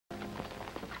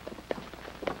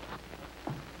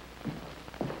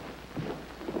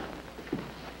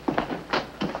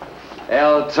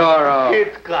El Toro.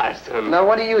 Kit Carson. Now,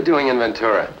 what are you doing in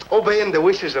Ventura? Obeying the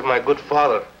wishes of my good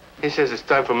father. He says it's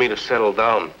time for me to settle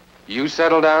down. You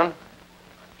settle down?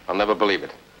 I'll never believe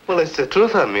it. Well, it's the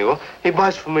truth, amigo. He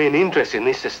buys for me an interest in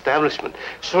this establishment.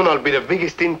 Soon I'll be the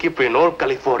biggest innkeeper in all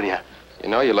California. You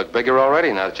know, you look bigger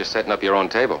already now that you're setting up your own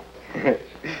table.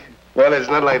 Well, it's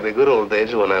not like the good old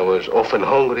days when I was often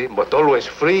hungry, but always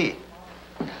free.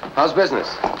 How's business?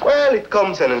 Well, it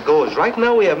comes and it goes. Right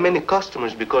now we have many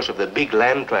customers because of the big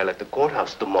land trial at the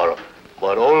courthouse tomorrow.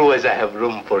 But always I have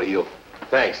room for you.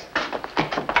 Thanks.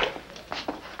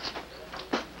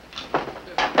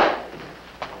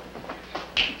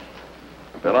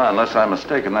 Bella, unless I'm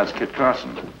mistaken, that's Kit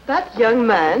Carson. That young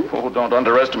man? Oh, don't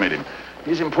underestimate him.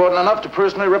 He's important enough to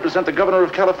personally represent the governor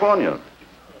of California.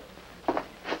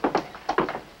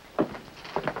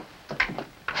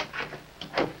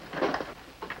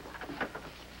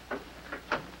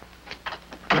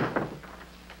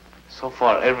 So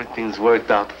far, everything's worked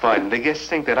out fine. The guests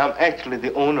think that I'm actually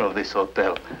the owner of this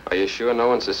hotel. Are you sure no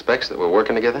one suspects that we're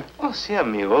working together? Oh, sí,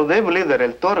 amigo. They believe that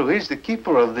El Toro is the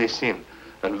keeper of this inn.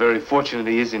 And very fortunate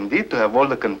he is indeed to have all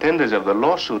the contenders of the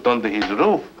lawsuit under his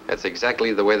roof. That's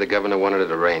exactly the way the governor wanted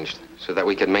it arranged, so that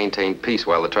we could maintain peace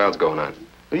while the trial's going on.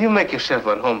 You make yourself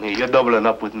at home here. You're doubling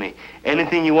up with me.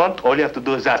 Anything you want, all you have to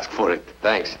do is ask for it.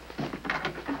 Thanks.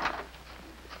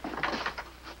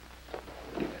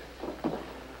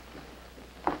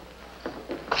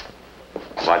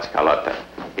 Watch, Carlotta.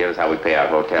 Here's how we pay our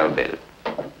hotel bill.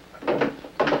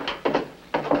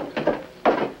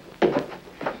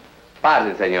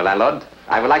 Pardon, senor landlord.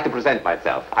 I would like to present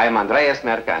myself. I am Andreas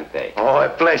Mercante. Oh, a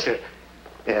pleasure.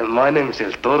 My name is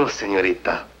El Toro,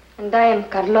 señorita. And I am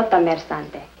Carlota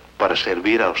Mersante. Para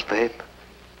servir a usted.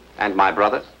 And my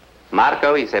brothers,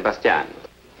 Marco y Sebastian.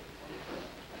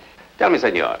 Tell me,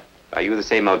 senor, are you the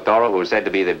same El Toro who is said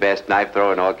to be the best knife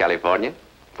thrower in all California?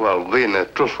 Well, being a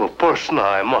truthful person,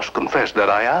 I must confess that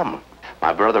I am.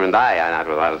 My brother and I are not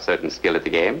without a certain skill at the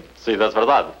game. Sí, that's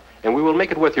verdad. And we will make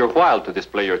it worth your while to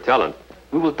display your talent.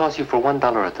 We will toss you for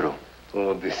 $1 a throw.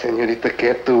 Oh, the señorita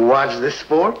care to watch the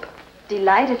sport?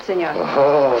 Delighted, senor.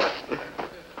 Oh.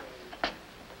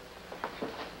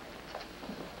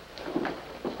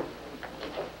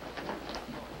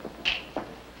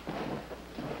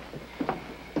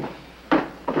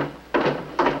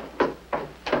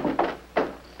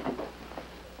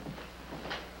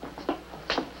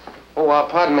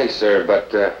 Pardon me, sir,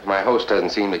 but my host doesn't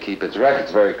seem to keep his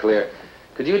records very clear.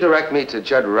 Could you direct me to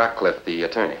Judge Ratcliffe, the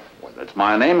attorney? Well, that's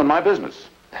my name and my business.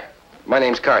 My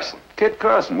name's Carson. Kit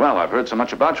Carson. Well, I've heard so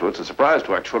much about you, it's a surprise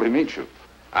to actually meet you.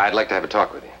 I'd like to have a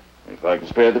talk with you. If I can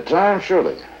spare the time,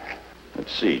 surely.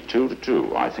 Let's see, 2 to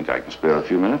 2. I think I can spare a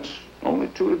few minutes. Only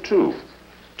 2 to 2.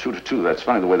 2 to 2, that's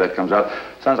funny the way that comes out.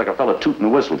 Sounds like a fella tooting a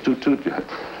whistle. Toot, toot.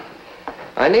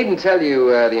 I needn't tell you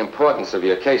the importance of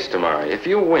your case tomorrow. If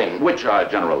you win... Which I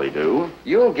generally do.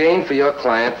 You'll gain for your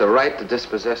client the right to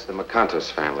dispossess the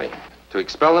McContos family, to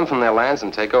expel them from their lands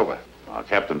and take over.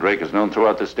 Captain Drake is known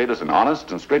throughout this state as an honest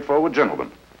and straightforward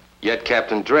gentleman. Yet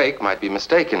Captain Drake might be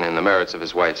mistaken in the merits of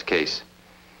his wife's case.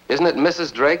 Isn't it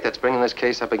Mrs. Drake that's bringing this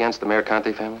case up against the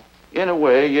Mercante family? In a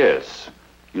way, yes.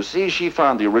 You see, she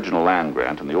found the original land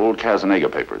grant in the old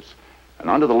Grjngo papers. And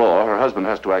under the law, her husband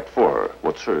has to act for her.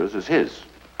 What's hers is his.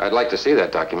 I'd like to see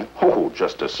that document. Oh,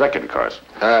 just a second, Carson.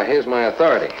 Here's my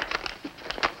authority.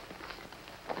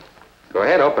 Go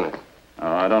ahead, open it.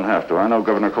 I don't have to. I know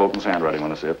Governor Colton's handwriting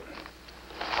when I see it.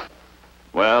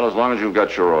 Well, as long as you've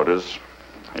got your orders,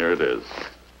 here it is.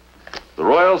 The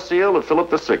royal seal of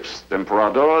Philip VI,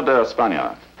 Emperador de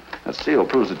España. That seal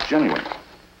proves it's genuine.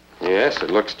 Yes, it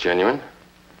looks genuine.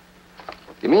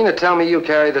 You mean to tell me you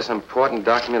carry this important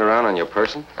document around on your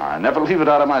person? I never leave it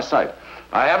out of my sight.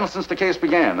 I haven't since the case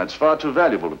began. That's far too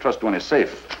valuable to trust to any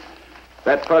safe.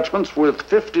 That parchment's worth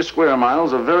 50 square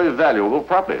miles of very valuable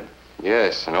property.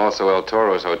 Yes, and also El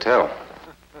Toro's hotel.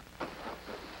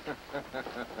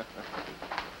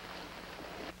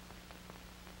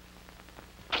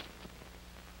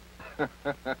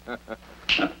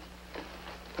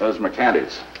 Those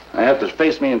Mercantes. They have to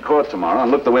face me in court tomorrow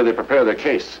and look the way they prepare their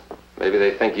case. Maybe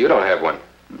they think you don't have one.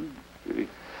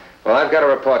 Well, I've got a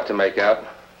report to make out.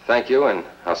 Thank you, and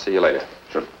I'll see you later.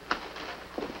 Sure.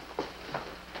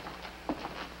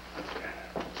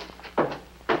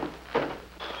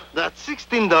 That's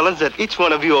 $16 that each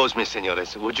one of you owes me,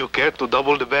 senores. Would you care to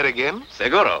double the bet again?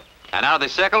 Seguro. And out of the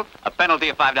circle, a penalty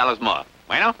of $5 more.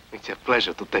 Bueno? It's a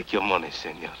pleasure to take your money,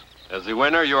 senor. As the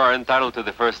winner, you are entitled to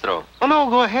the first throw. Oh, no,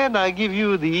 go ahead. I give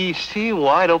you the easy,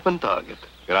 wide-open target.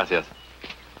 Gracias.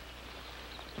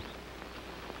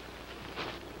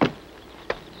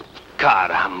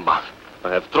 Caramba.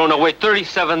 I have thrown away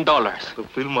 $37. To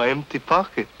fill my empty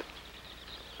pocket.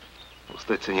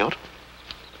 Usted, señor?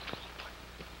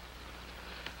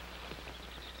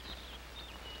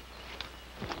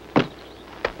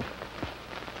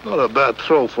 Not a bad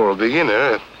throw for a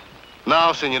beginner.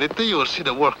 Now, señorita, you will see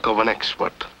the work of an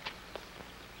expert.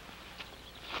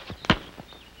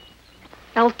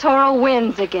 El Toro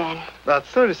wins again.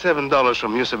 That's $37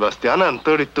 from you, Sebastiana, and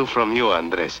 $32 from you,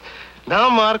 Andres. Now,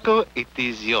 Marco, it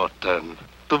is your turn.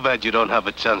 Too bad you don't have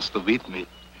a chance to beat me.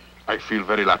 I feel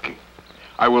very lucky.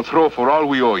 I will throw for all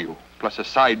we owe you, plus a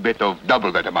side bet of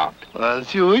double that amount.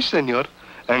 As you wish, senor.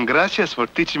 And gracias for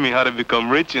teaching me how to become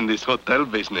rich in this hotel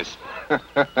business. A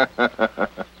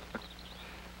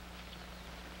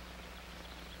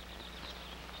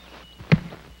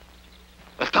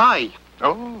tie.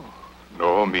 Oh,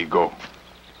 no, amigo.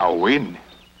 A win.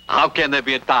 How can there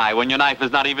be a tie when your knife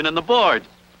is not even in the board?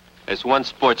 As one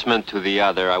sportsman to the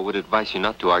other, I would advise you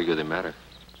not to argue the matter.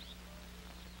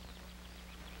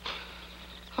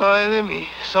 Ay de mi.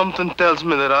 Something tells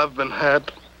me that I've been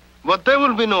had. But there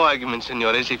will be no argument,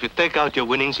 senores, if you take out your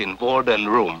winnings in board and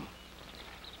room.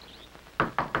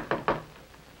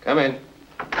 Come in.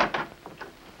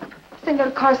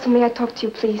 Senor Carson, may I talk to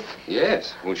you, please?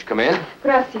 Yes. Won't you come in?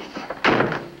 Gracias.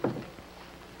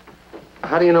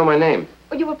 How do you know my name?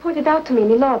 Oh, you were pointed out to me in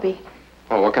the lobby.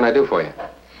 Oh, what can I do for you?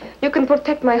 You can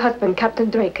protect my husband,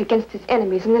 Captain Drake, against his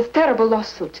enemies in this terrible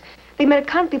lawsuit. The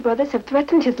Mercanti brothers have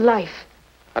threatened his life.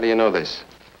 How do you know this?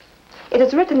 It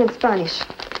is written in Spanish.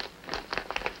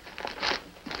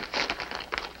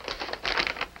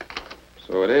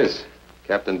 So it is.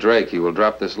 Captain Drake, you will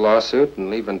drop this lawsuit and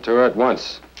leave Ventura at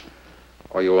once.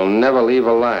 Or you will never leave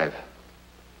alive.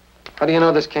 How do you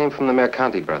know this came from the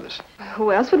Mercanti brothers?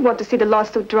 Who else would want to see the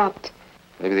lawsuit dropped?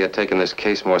 Maybe they're taking this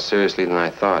case more seriously than I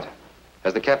thought.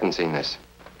 Has the captain seen this?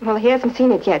 Well, he hasn't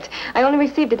seen it yet. I only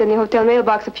received it in the hotel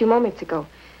mailbox a few moments ago.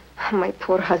 My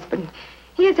poor husband.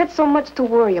 He has had so much to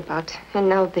worry about, and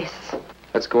now this.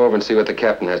 Let's go over and see what the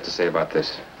captain has to say about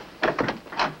this.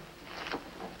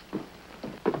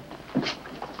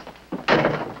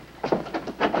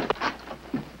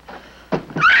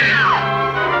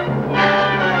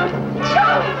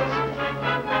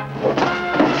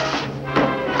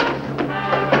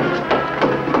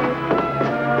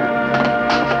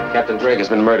 Captain Drake has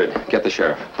been murdered. Get the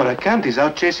sheriff. But I can't. He's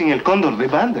out chasing El Condor, the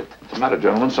bandit. What's the matter,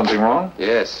 gentlemen? Something wrong?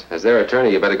 Yes. As their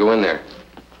attorney, you better go in there.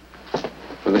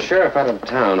 With the sheriff out of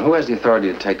town, who has the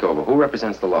authority to take over? Who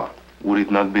represents the law? Would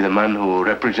it not be the man who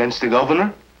represents the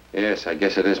governor? Yes, I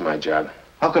guess it is my job.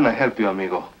 How can I help you,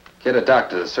 amigo? Get a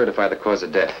doctor to certify the cause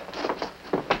of death.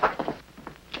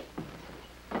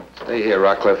 Stay here,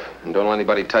 Rockcliffe, and don't let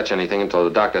anybody touch anything until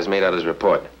the doctor's made out his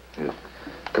report. Yes.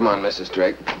 Come on, Mrs.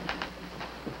 Drake.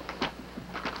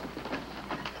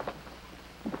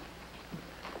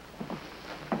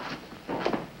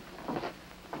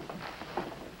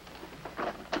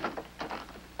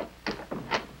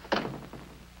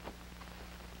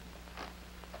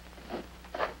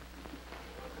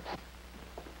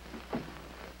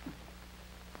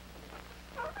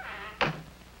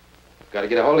 Got to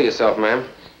get a hold of yourself, ma'am.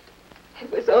 It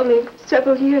was only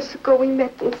several years ago we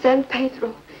met in San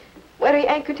Pedro, where he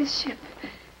anchored his ship.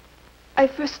 I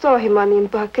first saw him on the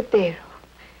Embarcadero.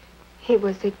 He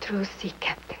was a true sea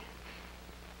captain,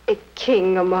 a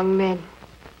king among men.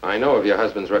 I know of your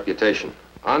husband's reputation.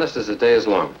 Honest as the day is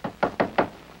long.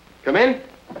 Come in.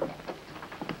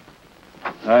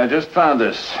 I just found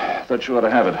this. Thought you ought to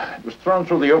have it. It was thrown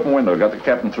through the open window, got the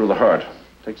captain through the heart.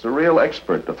 Takes a real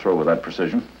expert to throw with that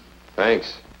precision.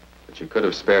 Thanks. But you could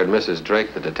have spared Mrs.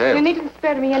 Drake the details. You needn't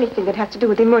spare me anything that has to do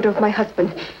with the murder of my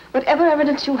husband. Whatever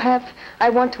evidence you have, I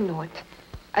want to know it.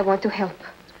 I want to help.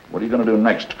 What are you going to do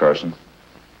next, Carson?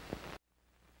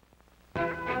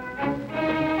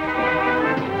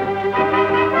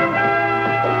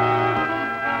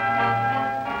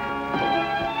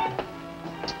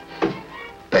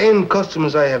 Paying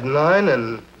customers, I have 9,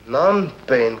 and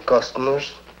non-paying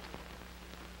customers,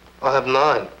 I have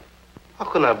 9. How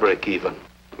can I break even?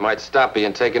 Might stop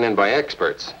being taken in by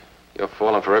experts. You're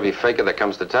falling for every faker that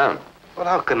comes to town. But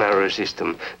how can I resist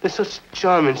them? They're such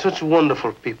charming, such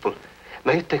wonderful people.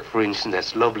 Now, you take, for instance,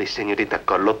 that lovely senorita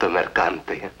Carlota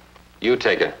Mercante. You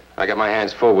take her. I got my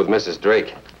hands full with Mrs.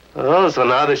 Drake. Oh, so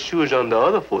now the shoe's on the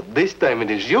other foot. This time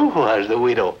it is you who has the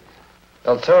widow.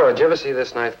 El Toro, did you ever see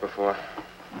this knife before?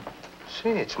 See,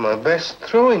 it's my best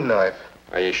throwing knife.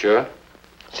 Are you sure?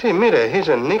 See, mire, here's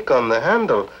a nick on the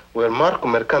handle where Marco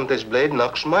Mercante's blade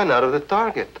knocks mine out of the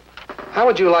target. How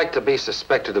would you like to be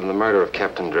suspected of the murder of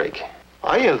Captain Drake?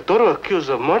 I, El Toro, accused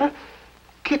of murder?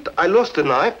 Kit, I lost the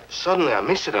knife. Suddenly I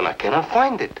miss it and I cannot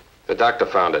find it. The doctor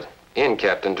found it. In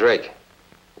Captain Drake.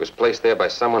 It was placed there by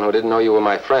someone who didn't know you were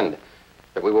my friend.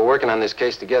 But we were working on this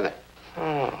case together.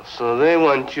 Oh, so they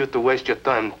want you to waste your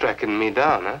time tracking me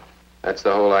down, huh? That's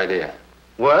the whole idea.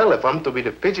 Well, if I'm to be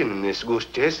the pigeon in this goose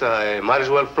chase, I might as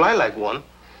well fly like one.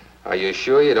 Are you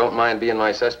sure you don't mind being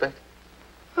my suspect?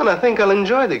 And I think I'll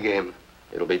enjoy the game.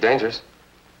 It'll be dangerous.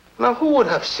 Now, who would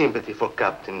have sympathy for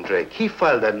Captain Drake? He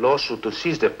filed that lawsuit to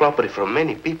seize the property from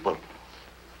many people.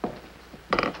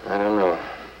 I don't know.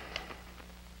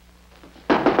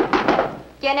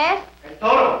 ¿Quién es? El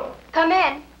Toro. Come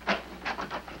in.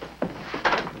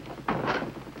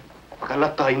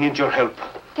 Carlota, I need your help.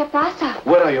 ¿Qué pasa?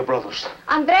 Where are your brothers?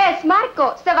 Andrés,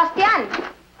 Marco, Sebastián.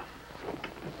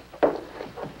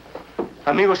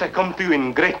 Amigos, I come to you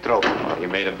in great trouble. You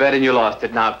made a bet and you lost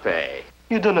it. Now pay.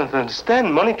 You do not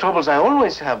understand. Money troubles I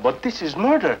always have, but this is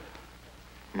murder.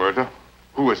 Murder?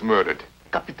 Who was murdered?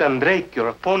 Captain Drake, your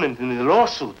opponent in the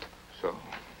lawsuit. So,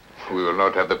 we will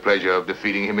not have the pleasure of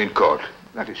defeating him in court.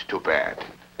 That is too bad.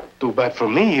 Too bad for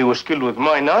me. He was killed with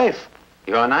my knife.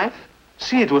 Your knife?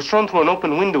 See, it was thrown through an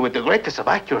open window with the greatest of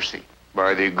accuracy.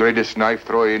 By the greatest knife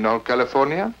thrower in all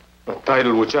California? A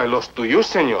title which I lost to you,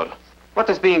 senor. What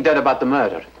is being done about the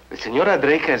murder? The Senora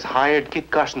Drake has hired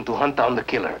Kit Carson to hunt down the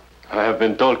killer. I have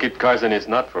been told Kit Carson is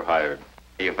not for hire.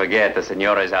 You forget the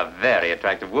senora is a very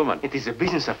attractive woman. It is the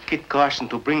business of Kit Carson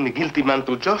to bring the guilty man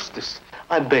to justice.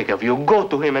 I beg of you, go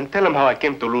to him and tell him how I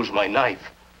came to lose my knife.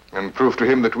 And prove to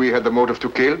him that we had the motive to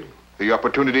kill, the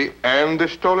opportunity, and the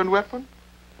stolen weapon?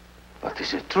 But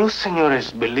is it true,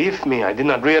 senores? Believe me, I did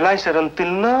not realize it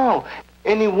until now.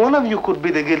 Any one of you could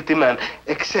be the guilty man,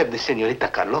 except the senorita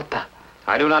Carlota.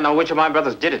 I do not know which of my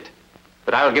brothers did it,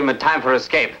 but I will give him time for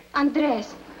escape.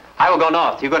 Andrés. I will go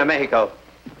north. You go to Mexico.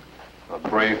 A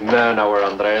brave man, our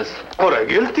Andrés. Or a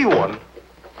guilty one.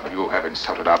 You have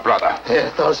insulted our brother.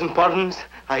 1,000 pardons.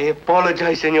 I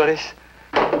apologize, senores.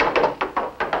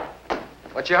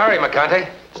 What's your hurry, McConaughey?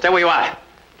 Stay where you are.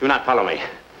 Do not follow me.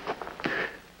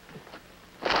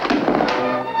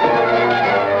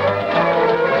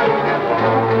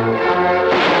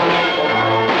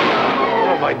 What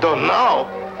have I done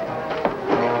now?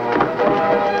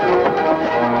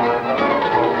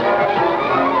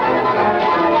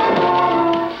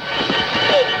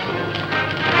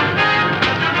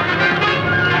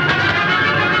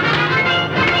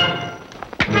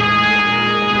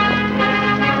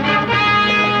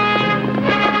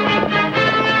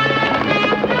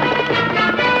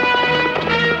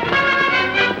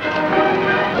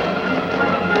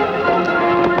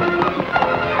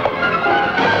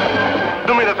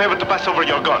 Do me the favor to pass over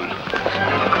your gun.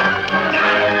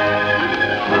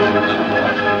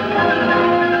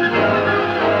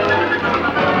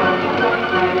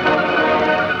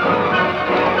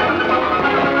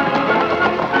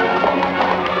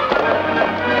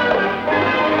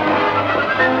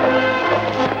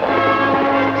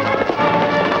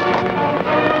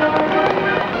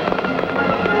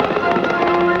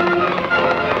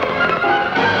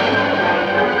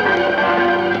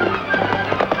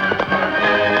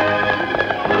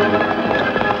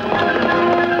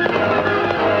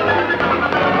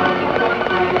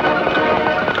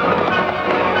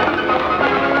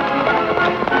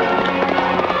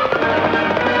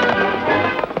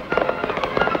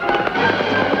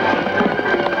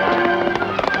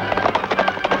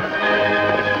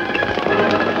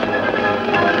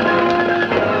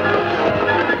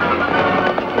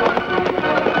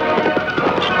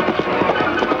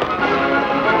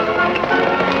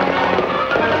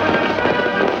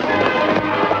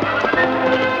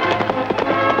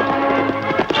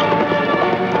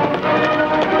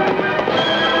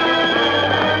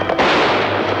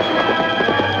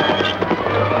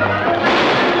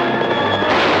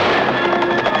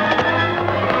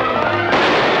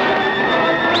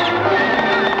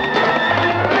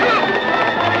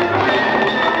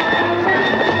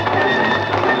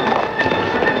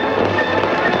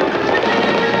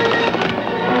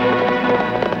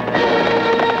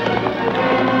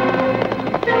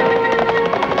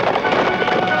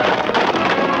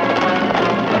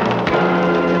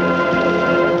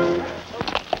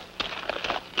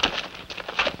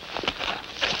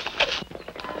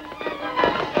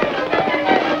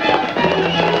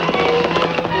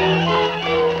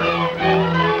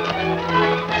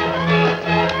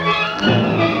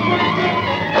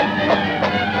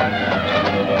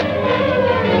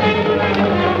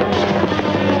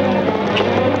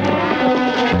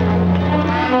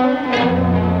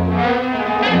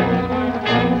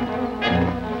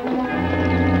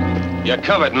 You're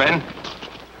covered, men.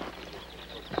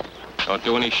 Don't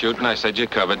do any shooting. I said you're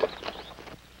covered.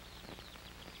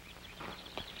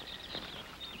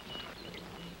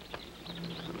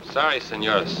 Sorry,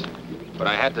 senores, but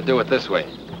I had to do it this way.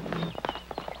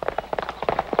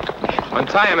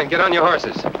 Untie him and get on your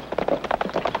horses.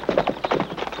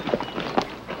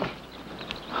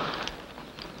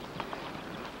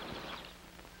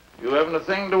 You haven't a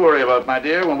thing to worry about, my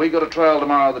dear. When we go to trial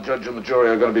tomorrow, the judge and the jury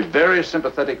are going to be very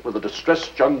sympathetic with a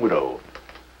distressed young widow.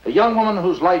 A young woman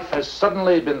whose life has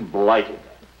suddenly been blighted.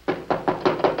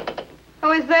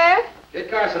 Who is there? Kit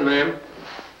Carson, ma'am.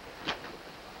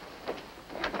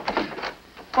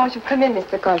 Won't you come in,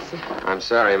 Mr. Carson? I'm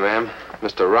sorry, ma'am.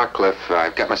 Mr. Rockcliffe,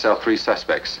 I've got myself 3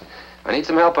 suspects. I need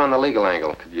some help on the legal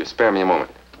angle. Could you spare me a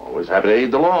moment? Always happy to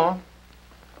aid the law.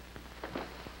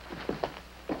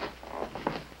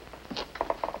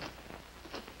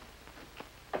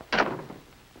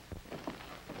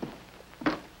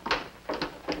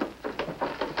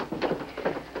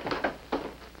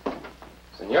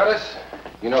 Senores,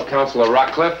 you know Counselor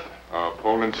Rockcliffe?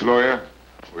 Poland's lawyer?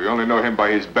 We only know him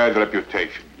by his bad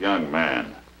reputation. Young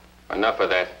man. Enough of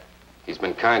that. He's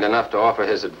been kind enough to offer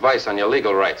his advice on your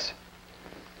legal rights.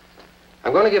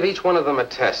 I'm going to give each one of them a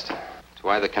test to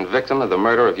either convict them of the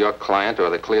murder of your client or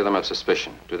to clear them of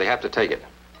suspicion. Do they have to take it?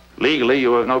 Legally,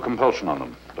 you have no compulsion on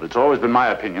them. But it's always been my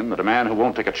opinion that a man who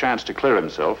won't take a chance to clear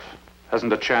himself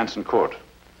hasn't a chance in court.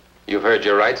 You've heard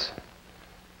your rights.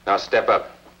 Now step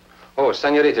up. Oh,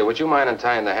 senorita, would you mind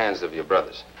untying the hands of your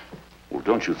brothers? Well,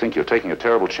 don't you think you're taking a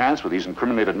terrible chance with these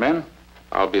incriminated men?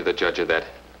 I'll be the judge of that.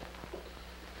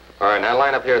 All right, now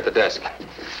line up here at the desk.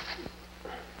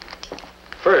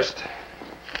 First,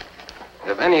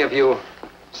 have any of you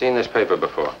seen this paper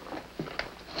before?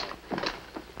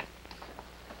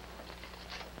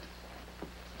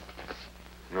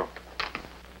 No.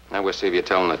 Now we'll see if you're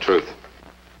telling the truth.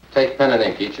 Take pen and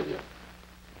ink, each of you.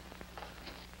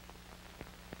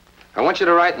 I want you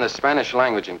to write in the Spanish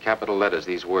language in capital letters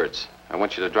these words. I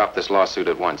want you to drop this lawsuit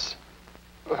at once.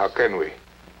 Well, how can we?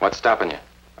 What's stopping you?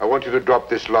 I want you to drop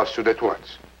this lawsuit at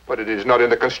once. But it is not in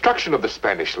the construction of the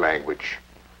Spanish language.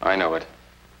 I know it.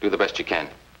 Do the best you can.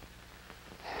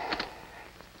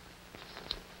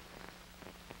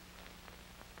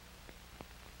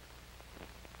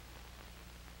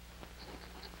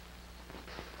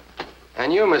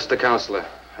 And you, Mr. Counselor,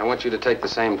 I want you to take the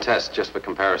same test just for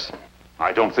comparison.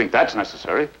 I don't think that's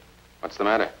necessary. What's the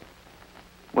matter?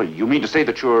 Well, you mean to say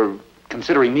that you're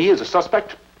considering me as a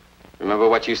suspect? Remember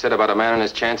what you said about a man and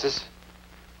his chances?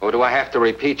 Or do I have to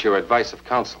repeat your advice of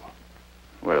counsel?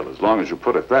 Well, as long as you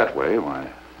put it that way,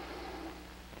 why...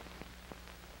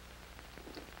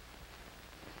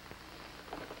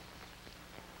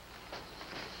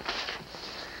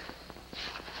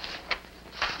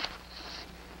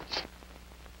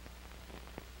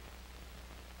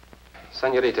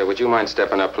 Senorita, would you mind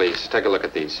stepping up, please? Take a look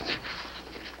at these.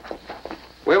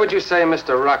 Where would you say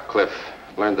Mr. Rockcliffe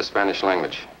learned the Spanish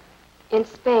language? In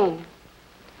Spain.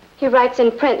 He writes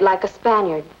in print like a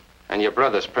Spaniard. And your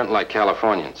brothers print like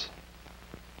Californians.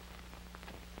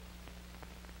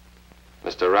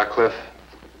 Mr. Rockcliffe,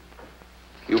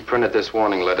 you printed this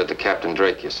warning letter to Captain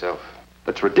Drake yourself.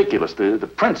 That's ridiculous. The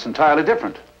print's entirely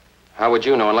different. How would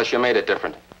you know unless you made it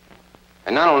different?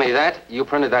 And not only that, you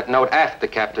printed that note after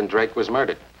Captain Drake was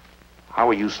murdered. How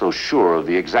are you so sure of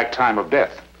the exact time of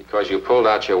death? Because you pulled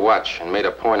out your watch and made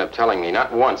a point of telling me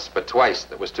not once, but twice,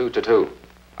 that it was 2 to 2.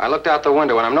 I looked out the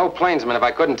window, and I'm no plainsman if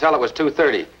I couldn't tell it was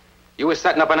 2:30. You were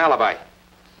setting up an alibi.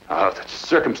 Oh, that's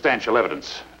circumstantial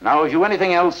evidence. Now, have you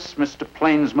anything else, Mr.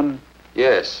 Plainsman?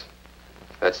 Yes.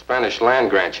 That Spanish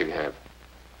land grant you have.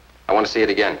 I want to see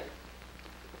it again.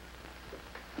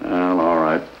 Well, all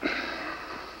right.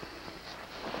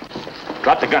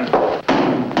 Drop the gun.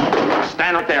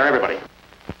 Stand up there, everybody.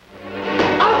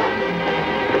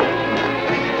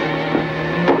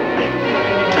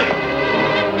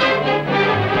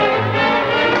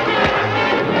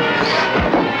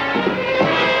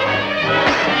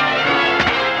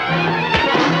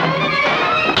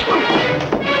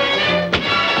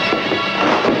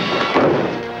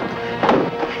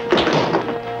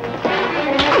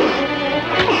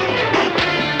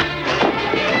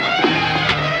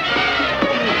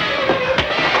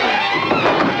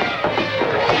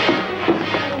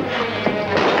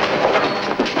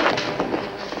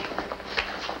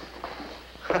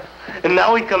 And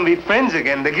now we can be friends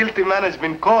again. The guilty man has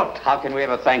been caught. How can we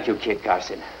ever thank you, Kit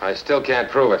Carson? I still can't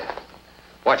prove it.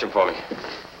 Watch him for me.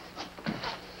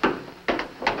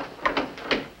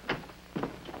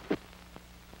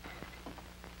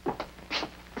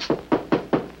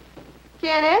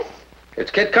 ¿Quién es?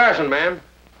 It's Kit Carson, ma'am.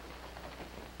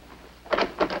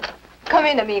 Come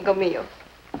in, amigo mío.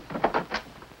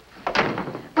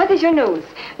 What is your news?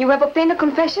 You have obtained a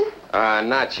confession?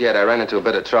 Not yet. I ran into a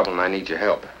bit of trouble and I need your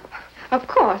help. Of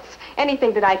course.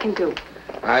 Anything that I can do.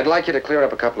 I'd like you to clear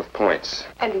up a couple of points.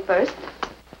 And me first.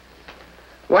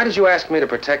 Why did you ask me to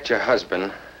protect your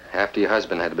husband after your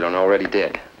husband had been already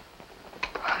dead?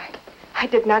 I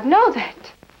did not know that.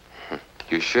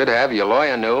 You should have. Your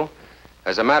lawyer knew.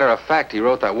 As a matter of fact, he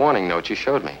wrote that warning note you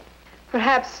showed me.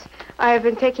 Perhaps I have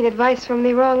been taking advice from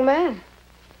the wrong man.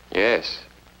 Yes.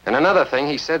 And another thing,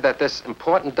 he said that this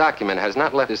important document has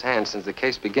not left his hands since the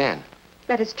case began.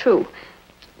 That is true.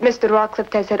 Mr.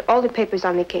 Rawcliffe has had all the papers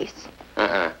on the case.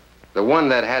 The one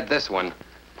that had this one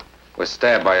was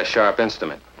stabbed by a sharp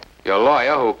instrument. Your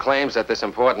lawyer, who claims that this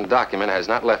important document has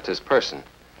not left his person,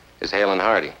 is hale and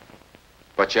hearty.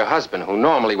 But your husband, who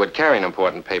normally would carry an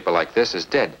important paper like this, is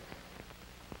dead.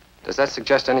 Does that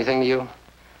suggest anything to you?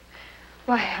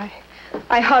 Why,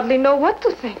 I hardly know what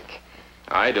to think.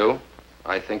 I do.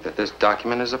 I think that this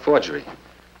document is a forgery,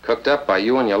 cooked up by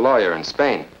you and your lawyer in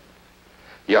Spain.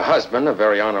 Your husband, a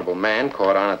very honorable man,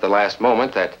 caught on at the last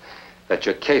moment that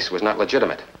your case was not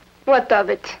legitimate. What of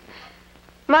it?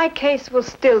 My case will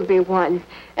still be won,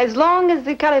 as long as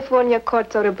the California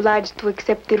courts are obliged to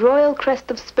accept the royal crest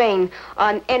of Spain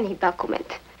on any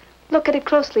document. Look at it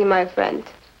closely, my friend.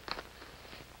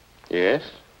 Yes,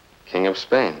 King of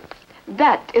Spain.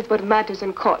 That is what matters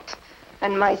in court,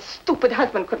 and my stupid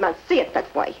husband could not see it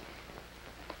that way.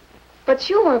 But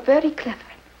you are very clever.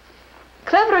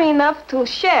 Clever enough to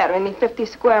share in the 50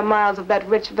 square miles of that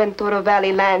rich Ventura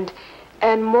Valley land,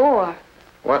 and more.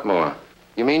 What more?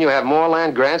 You mean you have more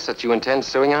land grants that you intend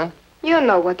suing on? You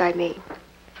know what I mean.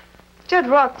 Judd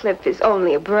Rawcliffe is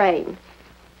only a brain.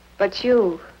 But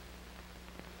you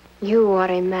are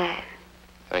a man.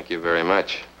 Thank you very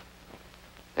much.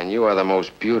 And you are the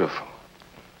most beautiful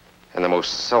and the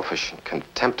most selfish and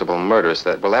contemptible murderess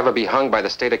that will ever be hung by the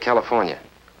state of California.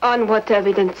 On what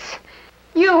evidence?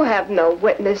 You have no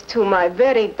witness to my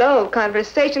very dull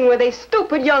conversation with a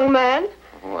stupid young man.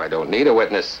 Oh, I don't need a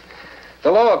witness.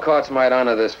 The lower courts might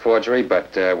honor this forgery,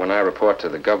 but when I report to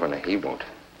the governor, he won't.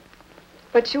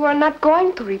 But you are not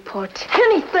going to report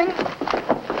anything.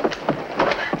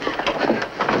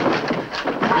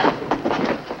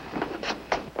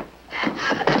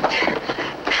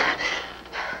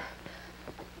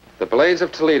 The blades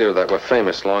of Toledo that were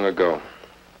famous long ago,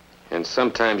 and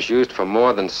sometimes used for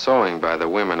more than sewing by the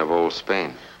women of old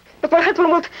Spain. If our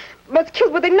husband was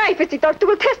killed with a knife, as the doctor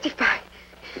will testify.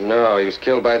 No, he was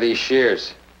killed by these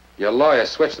shears. Your lawyer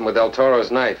switched them with El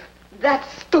Toro's knife. That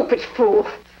stupid fool.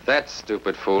 That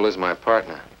stupid fool is my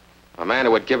partner. A man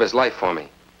who would give his life for me.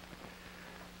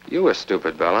 You were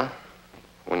stupid, Bella,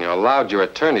 when you allowed your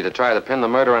attorney to try to pin the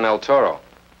murder on El Toro.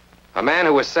 A man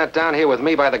who was sent down here with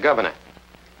me by the governor.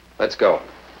 Let's go.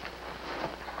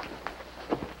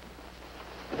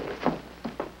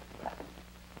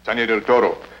 Senor del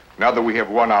Toro, now that we have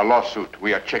won our lawsuit,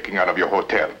 we are checking out of your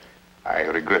hotel. I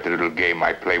regret the little game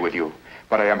I play with you,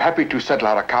 but I am happy to settle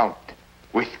our account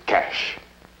with cash.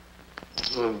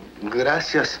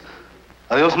 Gracias.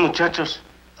 Adiós, muchachos.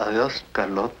 Adiós,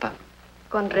 Carlota.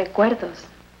 Con recuerdos.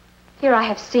 Here I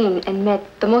have seen and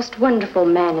met the most wonderful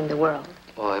man in the world.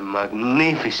 Oh, a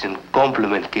magnificent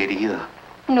compliment, querida.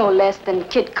 No less than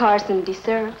Kit Carson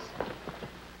deserves.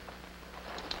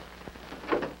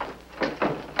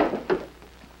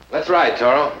 Let's ride,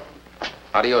 Toro.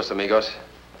 Adios, amigos.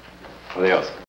 Adios.